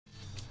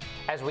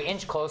As we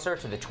inch closer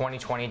to the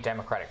 2020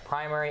 Democratic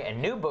primary, a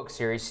new book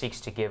series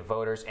seeks to give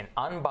voters an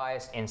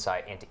unbiased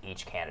insight into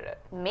each candidate.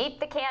 Meet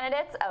the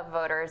Candidates, a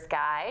voter's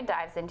guide,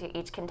 dives into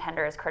each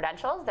contender's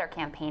credentials, their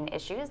campaign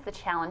issues, the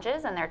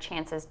challenges, and their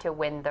chances to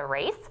win the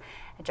race.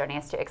 And joining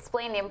us to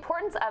explain the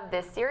importance of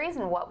this series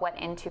and what went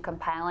into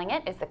compiling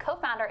it is the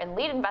co-founder and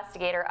lead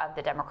investigator of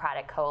the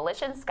Democratic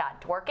Coalition,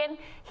 Scott Dunkin.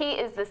 He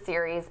is the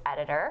series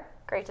editor.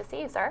 Great to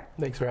see you, sir.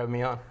 Thanks for having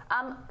me on.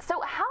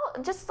 So how,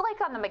 just like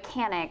on the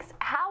mechanics,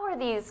 how are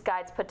these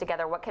guides put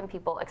together? What can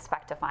people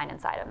expect to find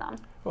inside of them?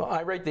 Well,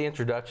 I write the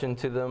introduction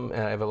to them,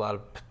 and I have a lot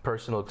of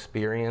personal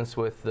experience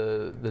with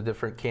the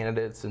different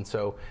candidates, and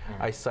so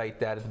I cite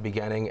that at the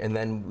beginning, and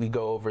then we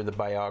go over the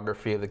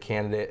biography of the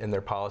candidate and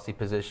their policy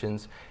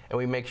positions, and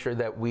we make sure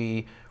that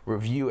we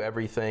review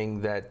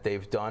everything that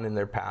they've done in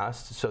their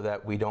past so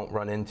that we don't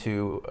run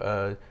into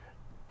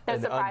no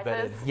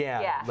surprises?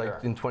 Yeah, like sure.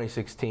 in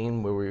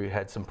 2016 where we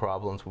had some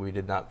problems where we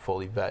did not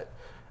fully vet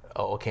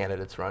all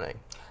candidates running.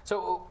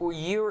 So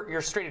your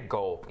stated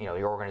goal,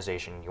 your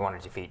organization, you want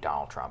to defeat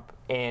Donald Trump.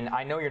 And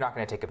I know you're not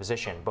going to take a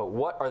position, but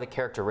what are the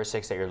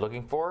characteristics that you're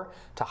looking for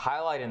to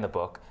highlight in the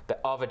book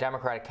of a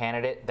Democratic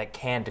candidate that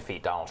can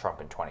defeat Donald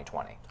Trump in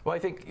 2020? Well, I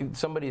think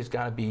somebody's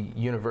got to be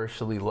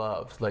universally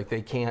loved. Like,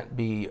 they can't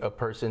be a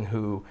person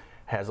who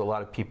has a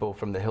lot of people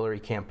from the Hillary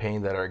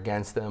campaign that are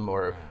against them,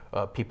 or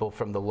people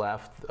from the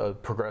left,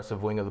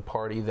 progressive wing of the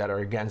party that are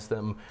against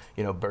them,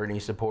 Bernie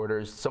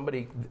supporters,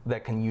 somebody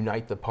that can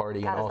unite the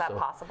party. How is that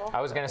possible? I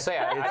was going to say,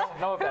 I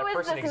don't know if that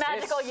person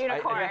exists. Who is this magical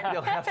unicorn?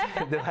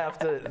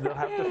 They'll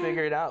have to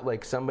figure it out.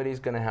 Like, somebody's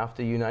going to have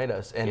to unite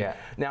us. And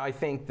now I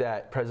think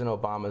that President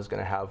Obama is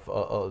going to have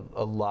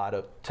a lot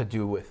to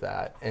do with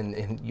that,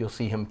 and you'll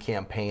see him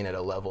campaign at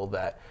a level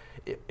that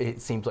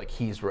it seems like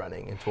he's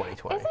running in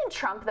 2020. Isn't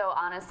Trump, though,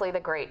 honestly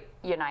the great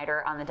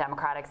uniter on the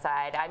Democratic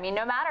side? I mean,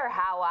 no matter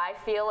how I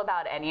feel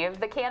about any of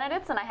the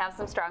candidates, and I have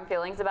some strong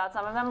feelings about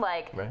some of them,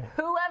 like,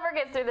 whoever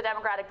gets through the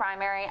Democratic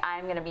primary,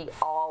 I'm going to be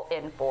all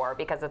in for,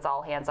 because it's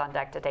all hands on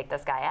deck to take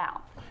this guy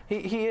out.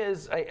 He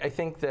is. I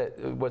think that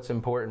what's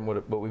important,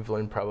 what we've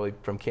learned probably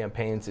from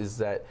campaigns, is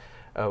that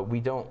we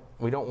don't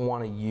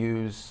want to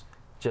use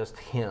just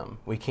him.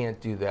 We can't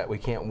do that. We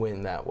can't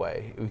win that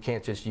way. We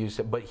can't just use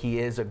it. But he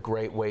is a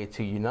great way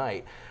to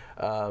unite.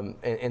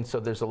 And so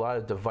there's a lot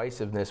of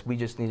divisiveness. We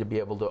just need to be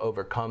able to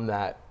overcome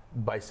that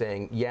by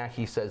saying, yeah,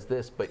 he says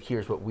this, but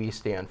here's what we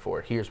stand for.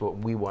 Here's what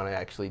we want to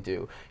actually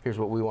do. Here's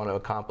what we want to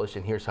accomplish,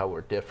 and here's how we're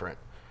different.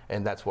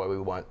 And that's why we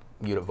want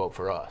you to vote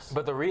for us.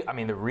 But the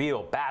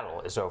real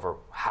battle is over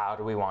how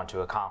do we want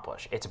to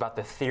accomplish. It's about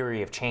the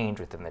theory of change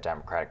within the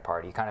Democratic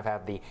Party. You kind of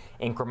have the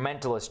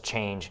incrementalist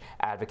change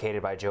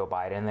advocated by Joe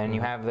Biden, and then you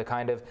have the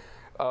kind of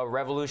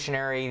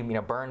revolutionary,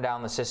 burn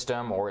down the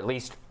system, or at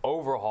least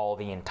overhaul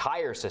the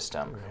entire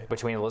system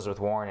between Elizabeth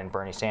Warren and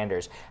Bernie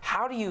Sanders.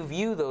 How do you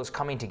view those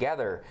coming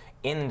together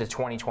in the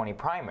 2020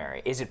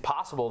 primary? Is it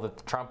possible that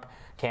the Trump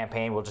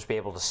campaign will just be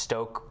able to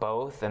stoke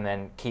both and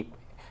then keep?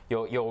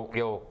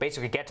 You'll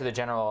basically get to the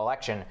general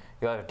election,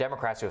 you'll have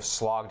Democrats who have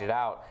slogged it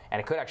out, and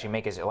it could actually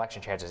make his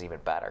election chances even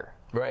better.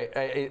 Right,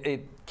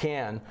 it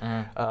can.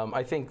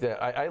 I think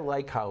that I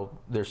like how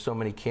there's so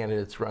many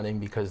candidates running,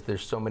 because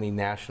there's so many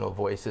national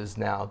voices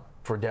now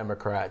for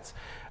Democrats.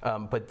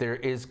 But there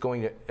is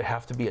going to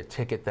have to be a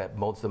ticket that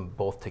molds them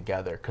both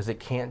together, because it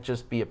can't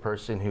just be a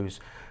person who's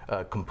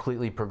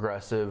completely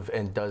progressive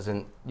and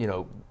doesn't,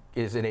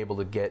 isn't able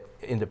to get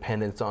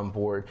independents on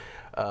board.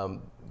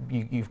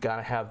 You've got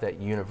to have that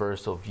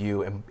universal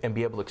view and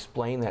be able to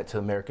explain that to the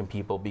American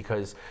people,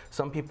 because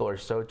some people are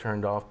so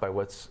turned off by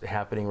what's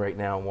happening right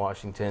now in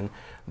Washington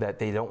that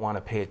they don't want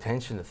to pay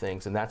attention to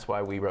things. And that's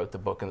why we wrote the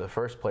book in the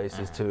first place,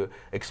 is to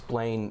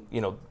explain,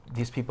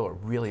 these people are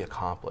really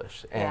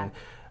accomplished. And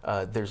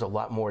there's a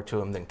lot more to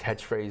them than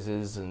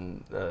catchphrases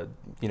and,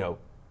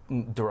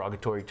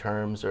 derogatory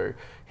terms or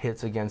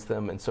hits against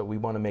them. And so we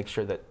want to make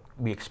sure that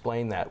we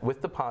explain that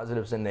with the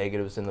positives and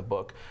negatives in the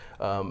book,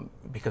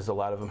 because a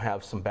lot of them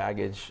have some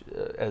baggage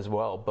as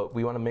well. But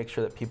we want to make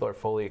sure that people are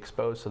fully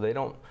exposed, so they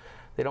don't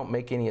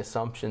make any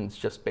assumptions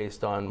just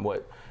based on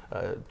what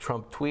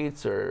Trump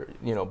tweets, or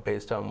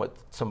based on what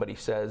somebody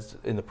says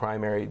in the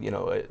primary,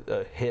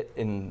 a hit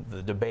in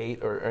the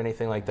debate or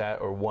anything like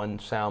that, or one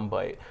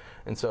soundbite.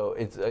 And so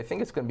I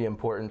think it's going to be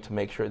important to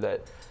make sure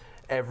that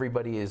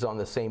everybody is on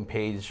the same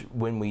page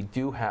when we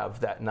do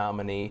have that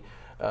nominee.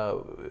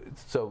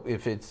 So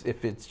if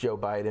it's Joe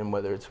Biden,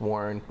 whether it's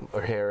Warren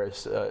or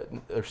Harris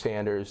or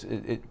Sanders,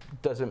 it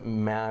doesn't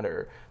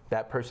matter.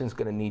 That person's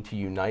going to need to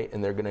unite,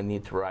 and they're going to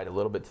need to ride a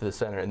little bit to the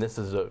center. And this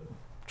is a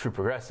true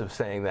progressive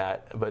saying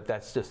that, but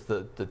that's just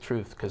the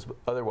truth, because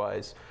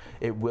otherwise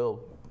it will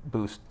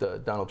boost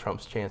Donald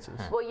Trump's chances.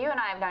 Well, you and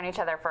I have known each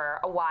other for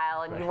a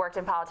while, and you've worked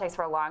in politics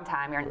for a long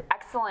time. You're an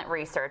excellent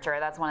researcher.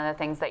 That's one of the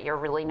things that you're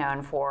really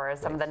known for,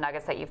 is some of the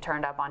nuggets that you've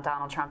turned up on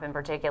Donald Trump in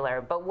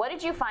particular. But what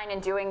did you find in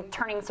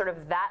turning sort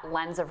of that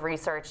lens of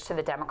research to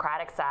the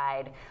Democratic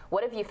side?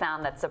 What have you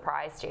found that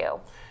surprised you?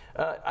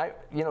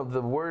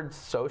 The word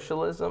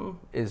socialism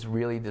is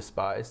really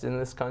despised in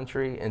this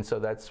country, and so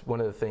that's one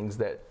of the things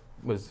that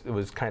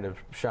was kind of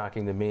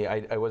shocking to me.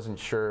 I wasn't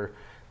sure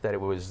that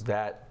it was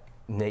that.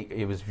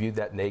 It was viewed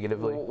that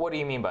negatively. What do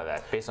you mean by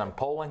that? Based on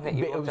polling that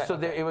you looked at? So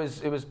it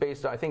was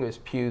based on, I think it was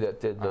Pew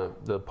that did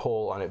the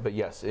poll on it, but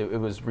yes, it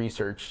was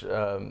research.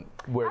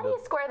 Where How do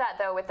you square that,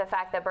 though, with the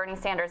fact that Bernie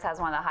Sanders has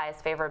one of the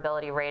highest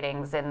favorability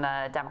ratings in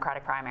the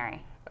Democratic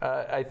primary?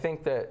 I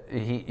think that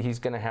he's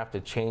going to have to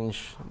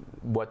change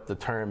what the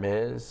term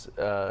is,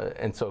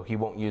 and so he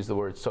won't use the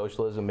word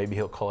socialism. Maybe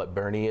he'll call it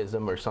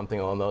Bernieism or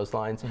something along those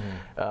lines.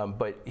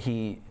 But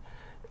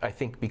I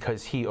think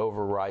because he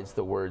overrides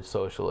the word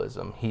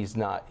socialism, he's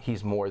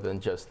more than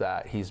just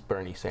that. He's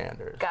Bernie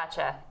Sanders.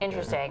 Gotcha.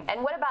 Interesting.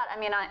 And what about, I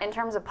mean, in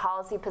terms of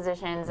policy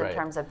positions, in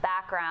terms of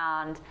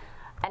background,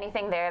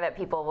 anything there that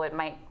people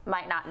might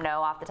not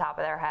know off the top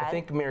of their head? I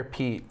think Mayor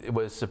Pete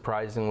was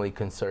surprisingly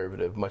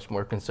conservative, much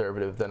more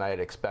conservative than I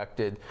had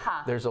expected.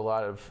 There's a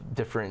lot of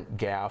different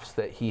gaffes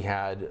that he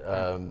had.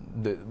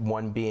 The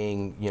one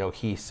being,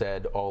 he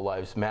said all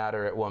lives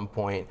matter at one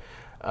point.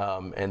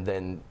 And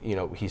then,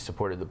 he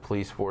supported the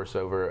police force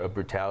over a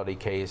brutality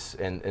case.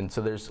 And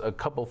so there's a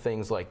couple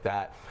things like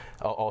that.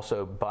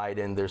 Also,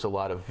 Biden, there's a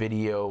lot of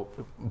video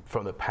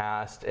from the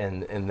past,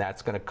 and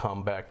that's going to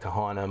come back to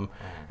haunt him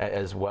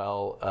as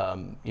well.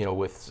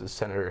 With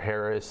Senator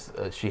Harris,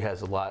 she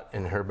has a lot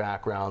in her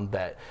background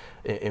that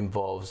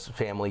involves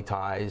family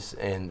ties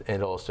and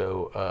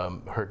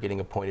also her getting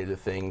appointed to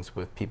things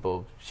with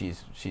people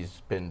she's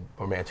been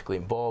romantically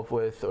involved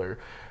with, or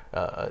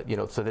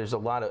so there's a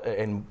lot of,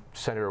 and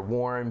Senator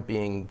Warren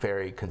being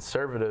very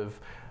conservative,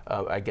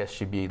 I guess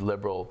she'd be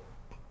liberal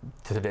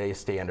to today's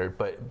standard,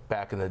 but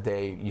back in the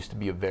day used to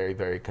be a very,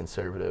 very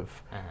conservative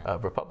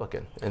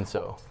Republican, and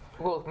so.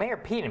 Well, Mayor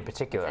Pete in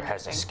particular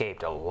has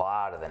escaped a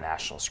lot of the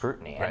national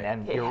scrutiny.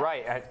 And you're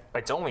right,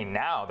 it's only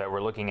now that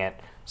we're looking at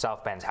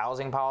South Bend's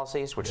housing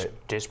policies, which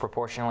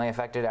disproportionately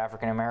affected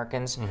African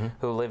Americans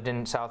who lived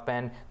in South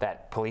Bend,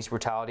 that police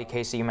brutality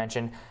case that you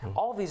mentioned.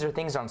 All of these are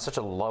things on such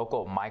a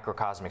local,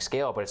 microcosmic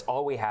scale, but it's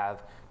all we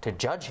have to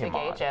judge him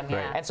on.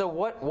 And so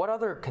what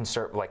other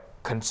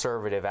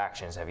conservative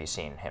actions have you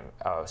seen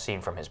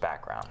from his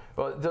background?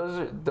 Well,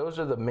 those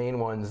are the main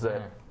ones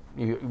that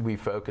we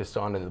focused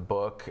on in the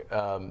book.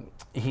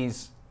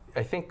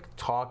 I think,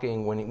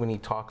 talking when he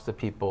talks to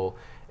people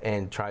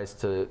and tries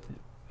to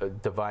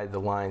divide the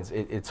lines,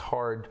 it's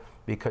hard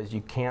because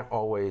you can't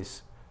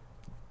always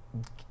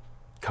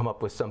come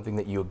up with something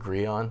that you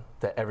agree on,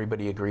 that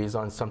everybody agrees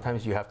on.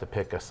 Sometimes you have to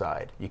pick a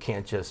side. You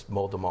can't just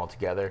mold them all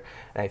together.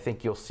 And I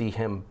think you'll see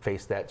him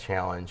face that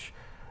challenge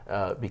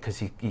because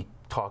he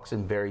talks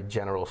in very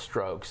general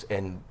strokes,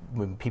 and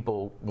when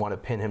people want to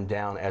pin him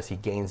down as he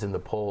gains in the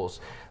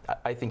polls,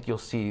 I think you'll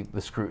see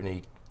the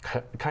scrutiny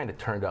kind of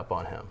turned up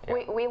on him.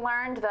 We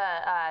learned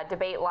the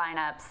debate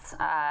lineups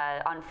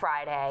on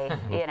Friday,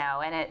 and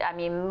I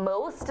mean,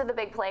 most of the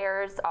big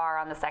players are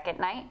on the second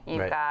night.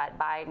 You've got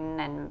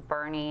Biden and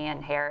Bernie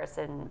and Harris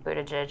and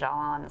Buttigieg all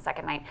on the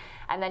second night.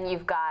 And then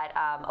you've got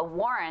a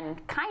Warren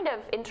kind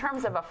of, in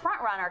terms of a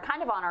front runner,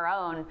 kind of on her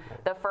own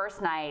the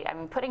first night. I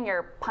mean, putting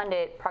your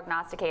pundit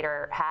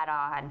prognosticator hat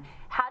on,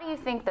 how do you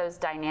think those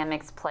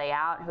dynamics play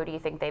out? Who do you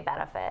think they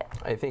benefit?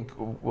 I think,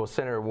 well,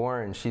 Senator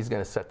Warren, she's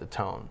going to set the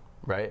tone.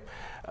 Right?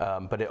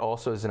 But it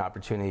also is an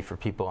opportunity for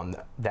people on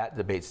that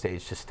debate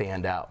stage to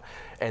stand out.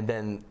 And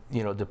then,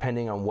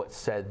 depending on what's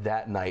said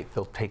that night,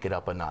 they'll take it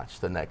up a notch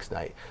the next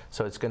night.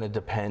 So it's going to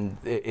depend.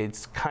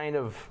 It's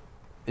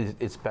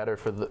better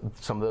for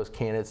some of those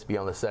candidates to be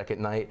on the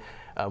second night.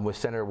 With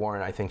Senator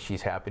Warren, I think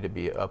she's happy to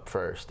be up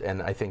first.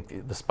 And I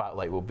think the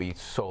spotlight will be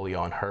solely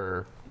on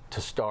her to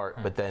start,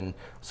 but then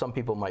some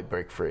people might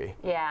break free.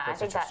 Yeah, I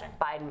think that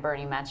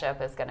Biden-Bernie matchup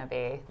is going to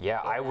be. Yeah,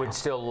 I would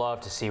still love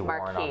to see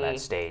Warren on that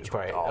stage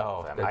with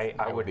all of them.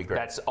 I would be great.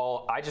 That's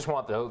all. I just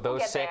want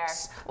those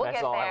six.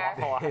 That's all I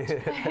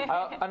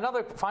want.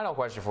 Another final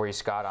question for you,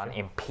 Scott, on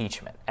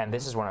impeachment, and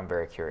this is what I'm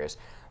very curious.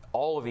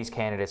 All of these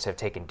candidates have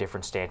taken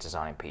different stances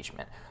on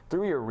impeachment.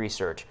 Through your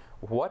research,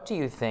 what do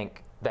you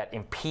think that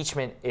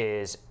impeachment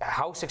is?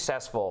 How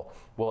successful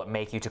will it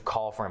make you to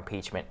call for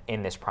impeachment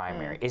in this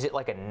primary? Is it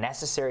like a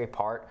necessary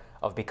part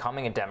of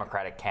becoming a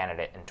Democratic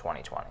candidate in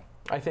 2020?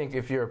 I think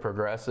if you're a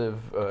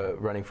progressive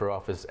running for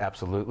office,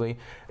 absolutely.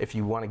 If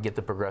you want to get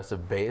the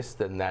progressive base,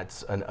 then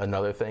that's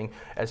another thing.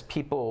 As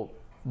people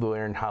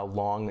learn how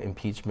long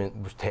impeachment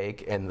would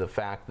take and the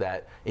fact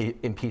that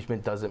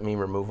impeachment doesn't mean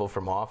removal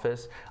from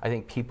office, I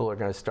think people are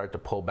going to start to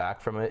pull back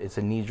from it. It's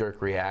a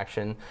knee-jerk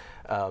reaction.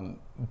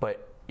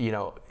 But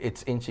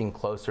it's inching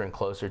closer and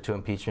closer to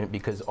impeachment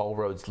because all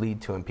roads lead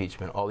to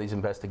impeachment. All these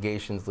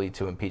investigations lead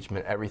to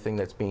impeachment. Everything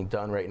that's being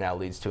done right now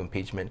leads to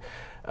impeachment.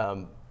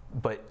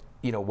 But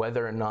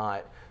whether or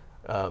not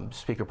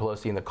Speaker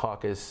Pelosi and the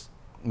caucus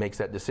makes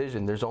that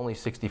decision, there's only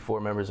 64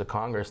 members of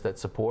Congress that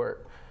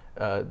support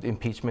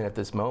impeachment at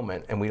this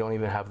moment, and we don't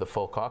even have the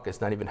full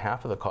caucus, not even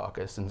half of the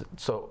caucus. And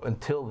so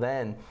until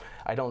then,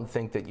 I don't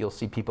think that you'll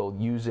see people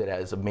use it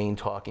as a main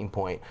talking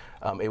point.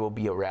 It will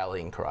be a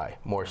rallying cry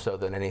more so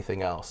than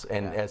anything else.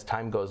 And as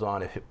time goes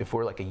on, if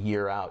we're like a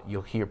year out,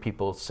 you'll hear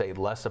people say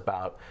less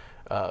about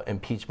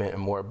impeachment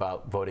and more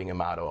about voting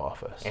him out of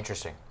office.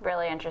 Interesting.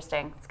 Really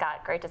interesting.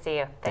 Scott, great to see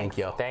you. Thanks. Thank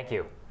you. Thank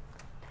you.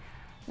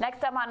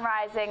 Next up on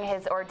Rising,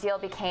 his ordeal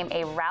became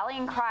a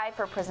rallying cry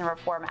for prison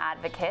reform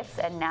advocates,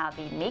 and now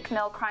the Meek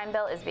Mill crime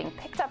bill is being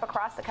picked up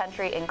across the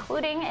country,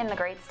 including in the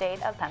great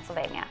state of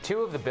Pennsylvania.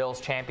 Two of the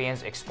bill's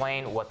champions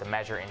explain what the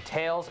measure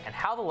entails and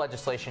how the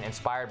legislation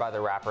inspired by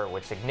the rapper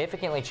would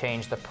significantly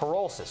change the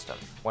parole system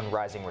when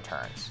Rising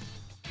returns.